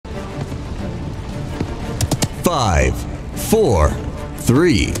5, 4,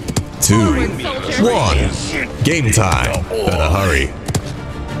 3, 2, 1. Game time. Better hurry.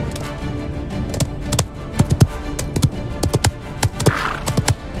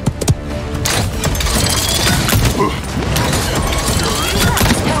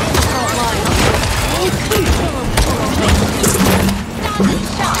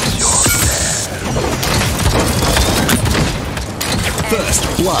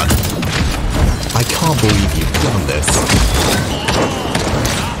 First blood. I can't believe you've done this.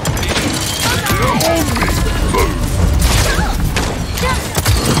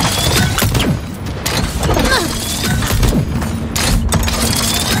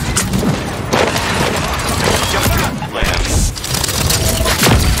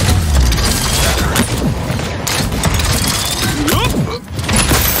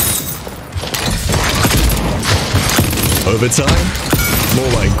 Overtime?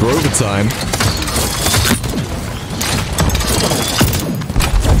 More like Grover time.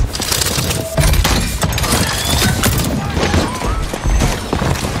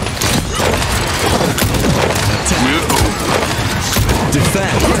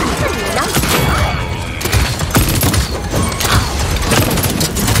 Defend.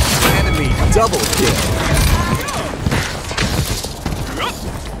 Enemy double kill.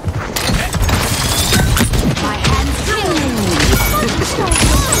 My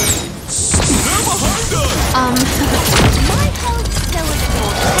health still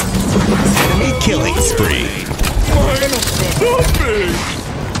important. Enemy killing spree.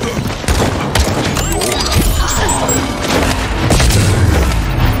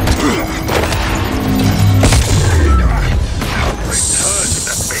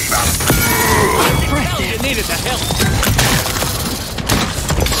 You needed the help.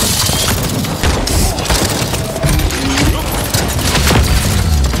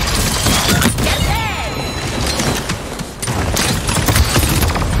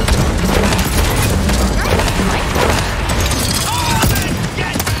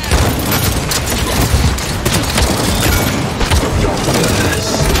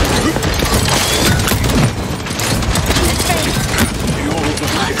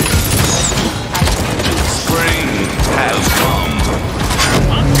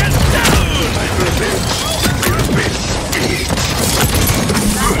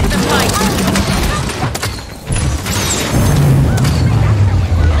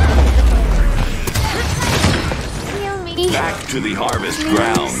 Back to the harvest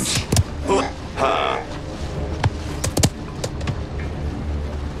grounds. Ha!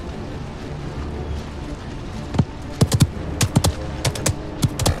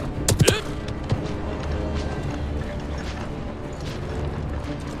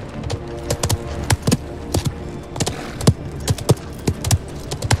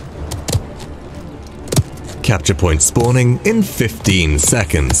 Capture point spawning in 15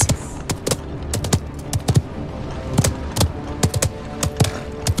 seconds.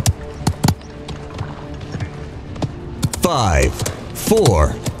 Five,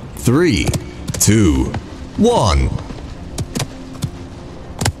 4, 3, 2, 1.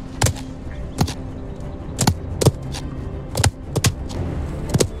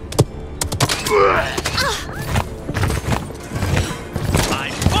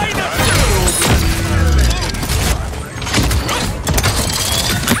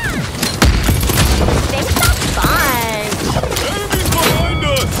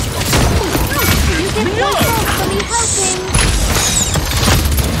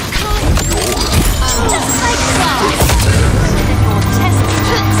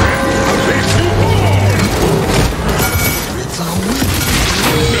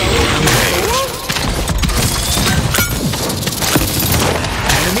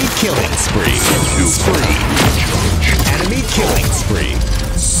 Killing spree. Enemy killing spree.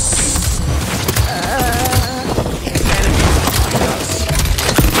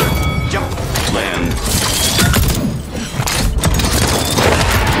 Jump. Land.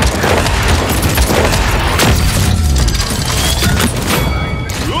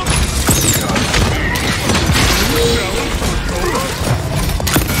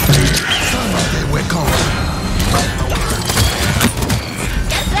 We're going.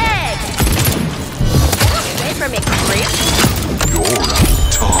 Wait for me, Chris.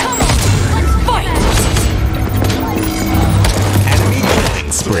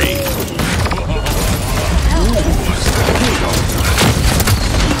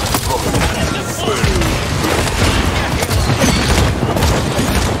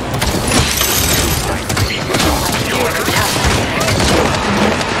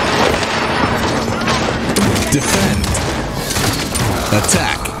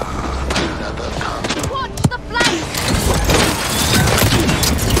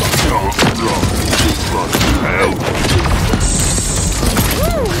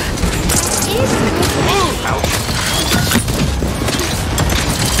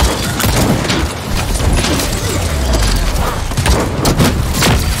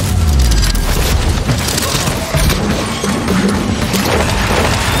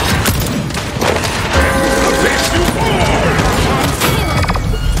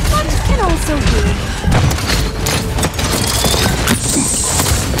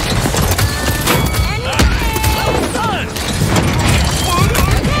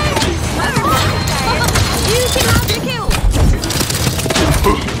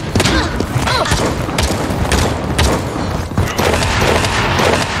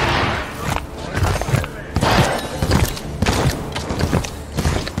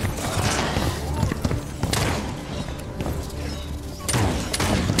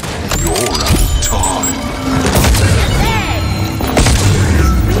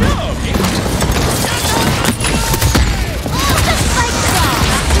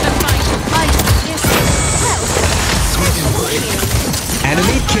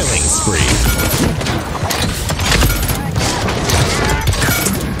 spree.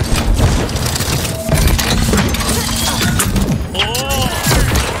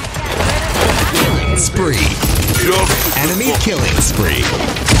 Spree. Enemy killing spree.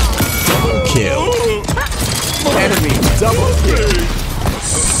 Double kill. Enemy double kill.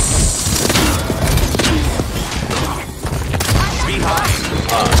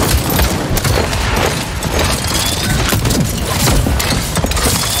 Behind us.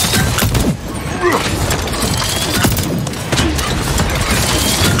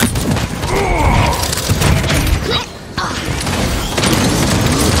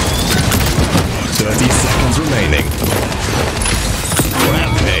 30 seconds remaining.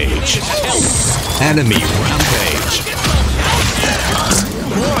 Rampage. Enemy rampage.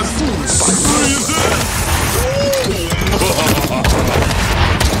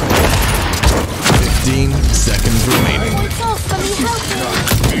 15 seconds remaining. It's all for me helping.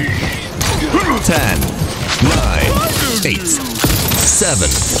 10, 9, 8, 7,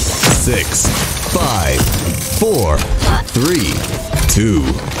 6, 5, 4, 3, 2,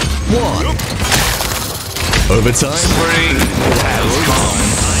 1. Overtime. Spring has gone.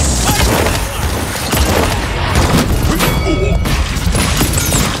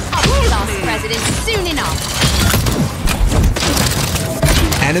 Last president soon enough.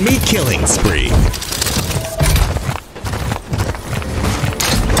 Enemy killing spree.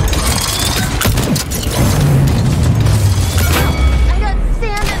 I got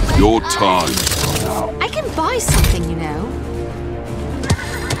sand in my Your eyes. time. I can buy something, you know.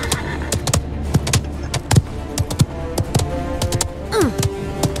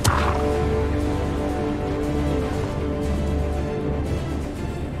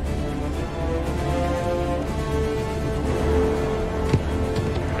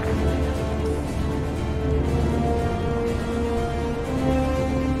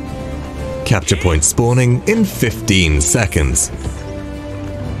 Capture point spawning in 15 seconds.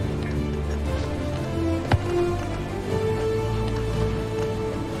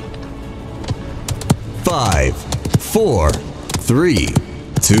 5, 4, 3,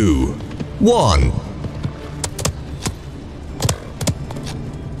 2, 1.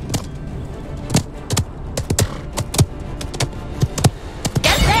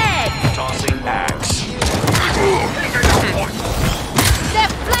 Get back! Tossing axe. They're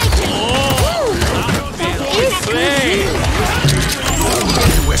flanking! Woo! That is crazy!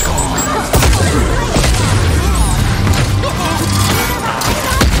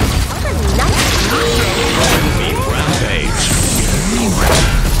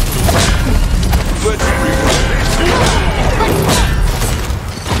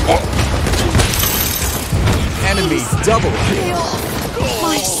 Enemy double kill.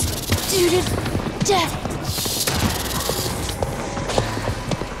 My student death.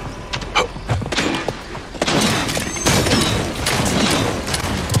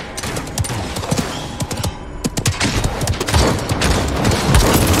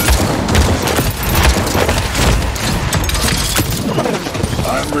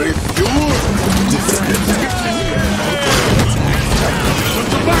 I'm ready for you.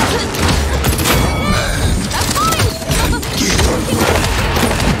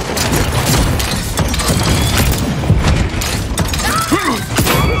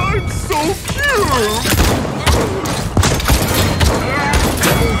 I'm so cute.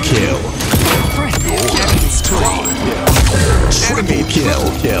 Kill. Enemy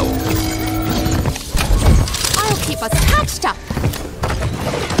kill. I'll keep us patched up.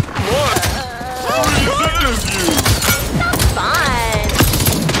 Fun.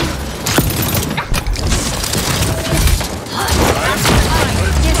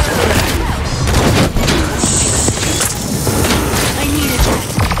 I needed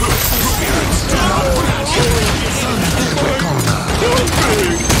that.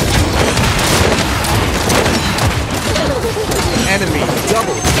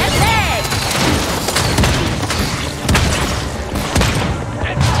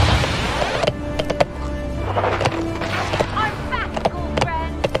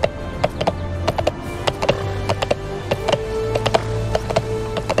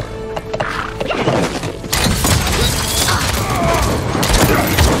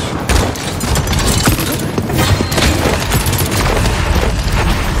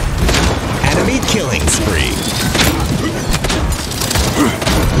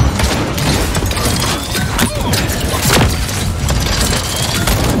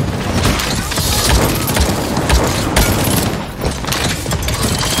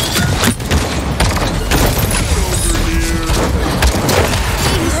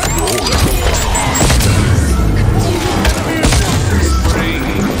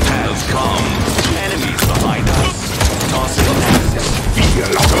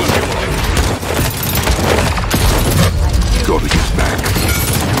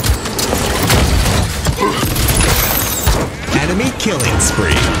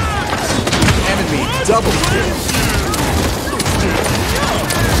 spree. Enemy double kill.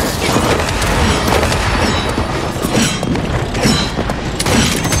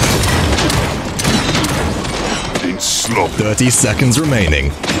 Slop. 30 seconds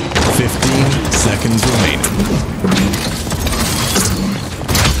remaining. 15 seconds remaining.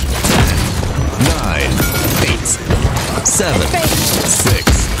 9, 8, 7,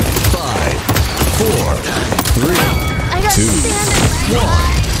 6, 5, 4, 3, 2, 1.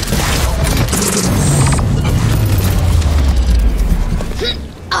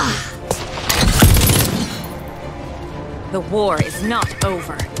 The war is not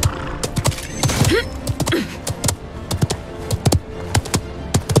over.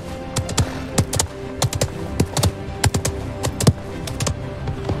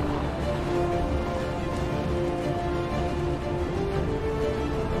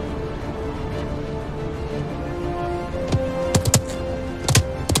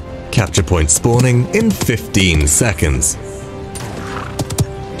 Capture point spawning in 15 seconds.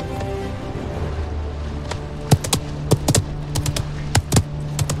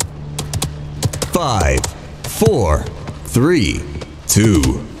 Five, 4, 3, 2,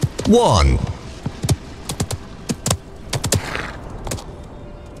 1.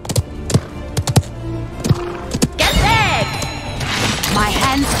 Get back! My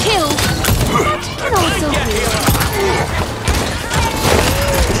hands kill. That can also heal.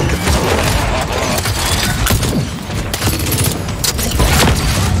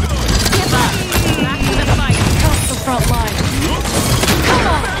 Give up. Back to the fight. Cross the front line. Come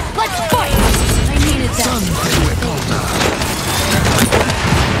on, let's fight. I needed that.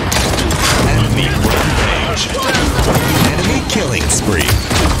 Enemy rampage. Enemy killing spree.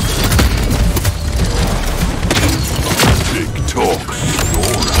 TikTok.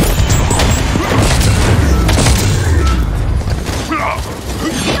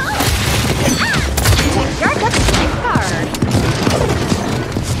 You're the big card.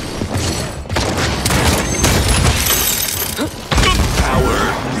 Power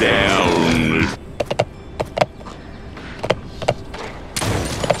down.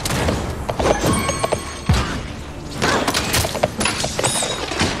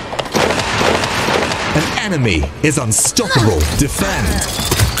 An enemy is unstoppable. Defend.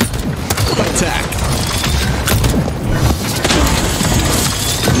 Attack.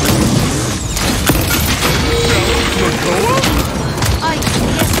 Well,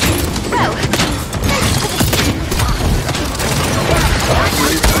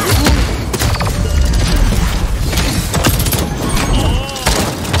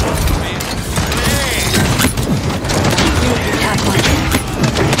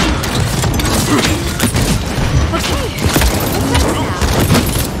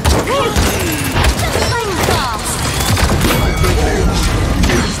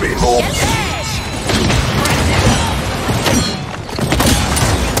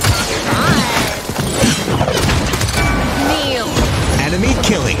 Enemy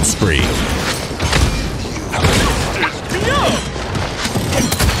killing spree.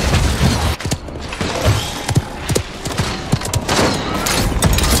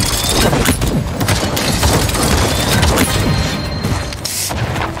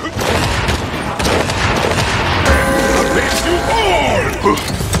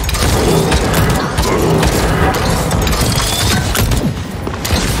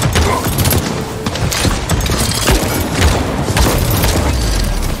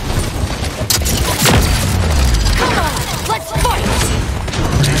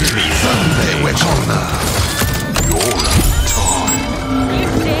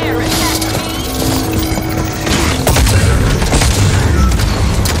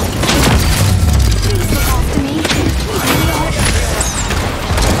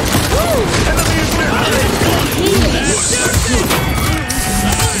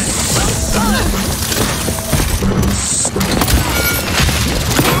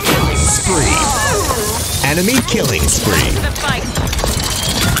 Enemy killing spree.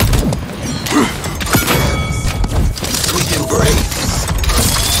 Sweet embrace.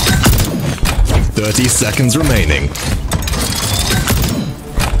 30 seconds remaining.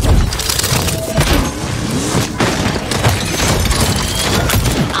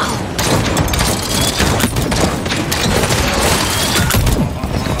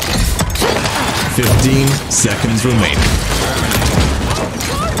 Fifteen seconds remaining.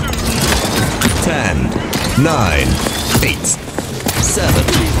 10, 9, 8, 7,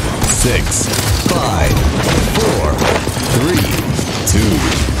 6, 5, 4, 3, 2,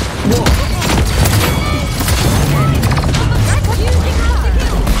 1.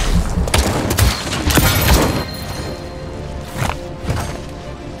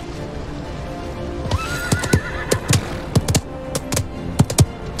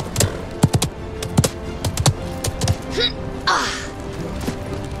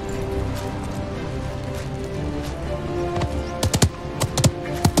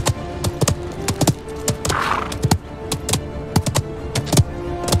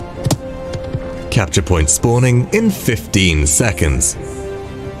 capture point spawning in 15 seconds.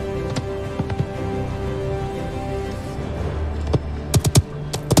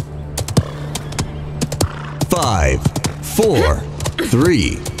 Five, 4,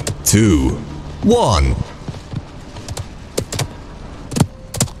 3, 2, 1.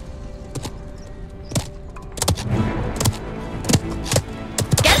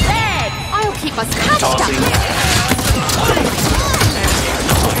 Get back! I'll keep us catched up.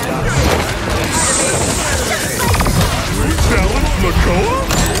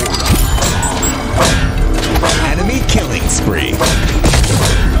 Enemy killing spree.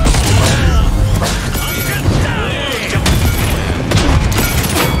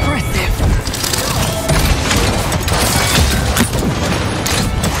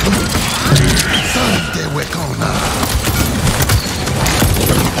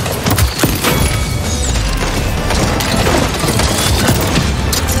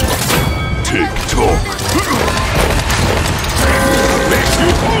 Tick-tock.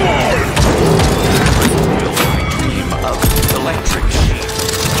 Dream of electric sheep.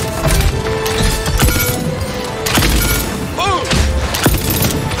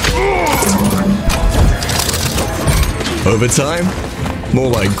 Overtime? More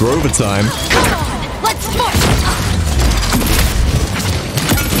like Grover time. Come on, let's fight!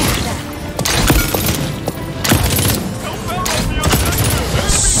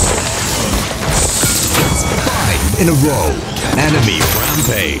 In a row. Enemy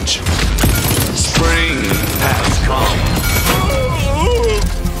rampage. Spring has come.